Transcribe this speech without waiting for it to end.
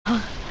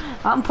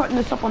I'm putting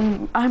this up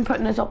on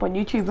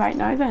YouTube right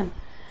now then.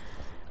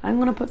 I'm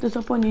gonna put this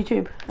up on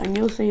YouTube and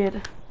you'll see it.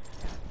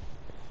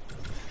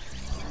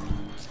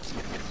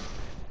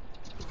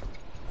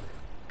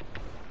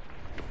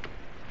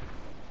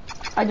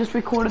 I just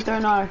recorded there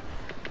now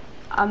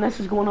and this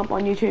is going up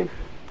on YouTube.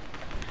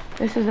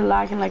 This is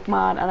lagging like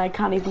mad and I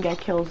can't even get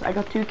kills. I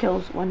got 2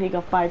 kills when he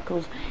got 5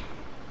 kills.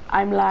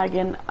 I'm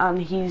lagging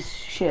and he's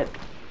shit.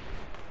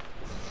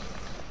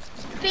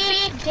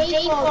 Big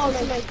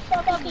default in my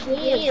fucking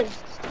games.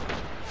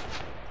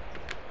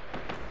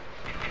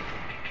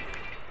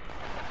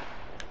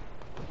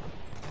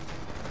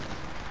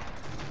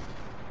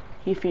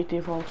 He fake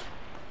defaults.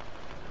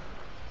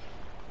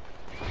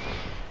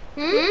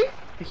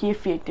 He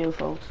fake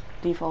defaults.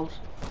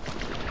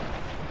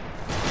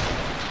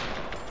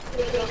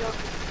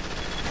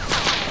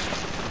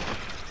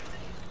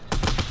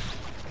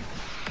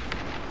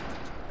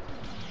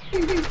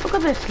 Look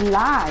at this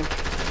lag.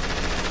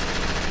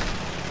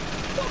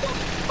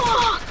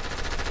 Fuck!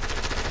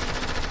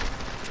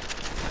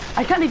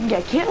 I can't even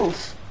get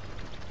kills.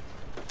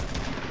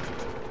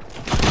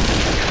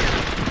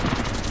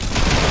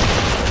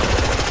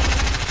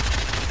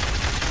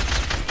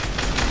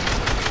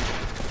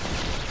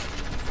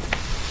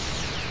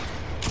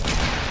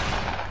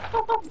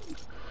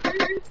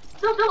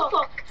 The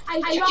fuck? I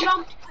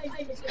jumped.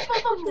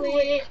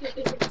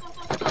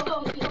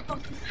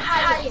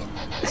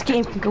 This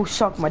game can go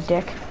suck my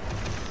dick.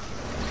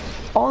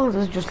 All of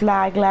this is just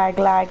lag. I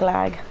don't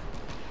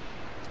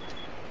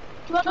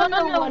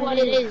know what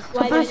it is. So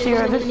this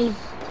year, this is...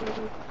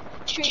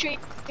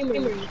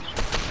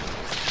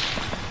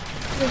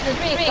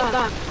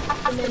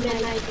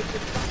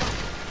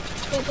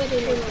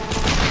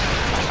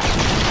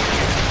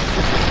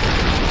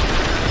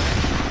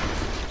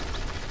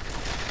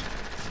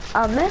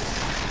 And this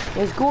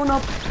is going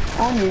up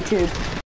on YouTube.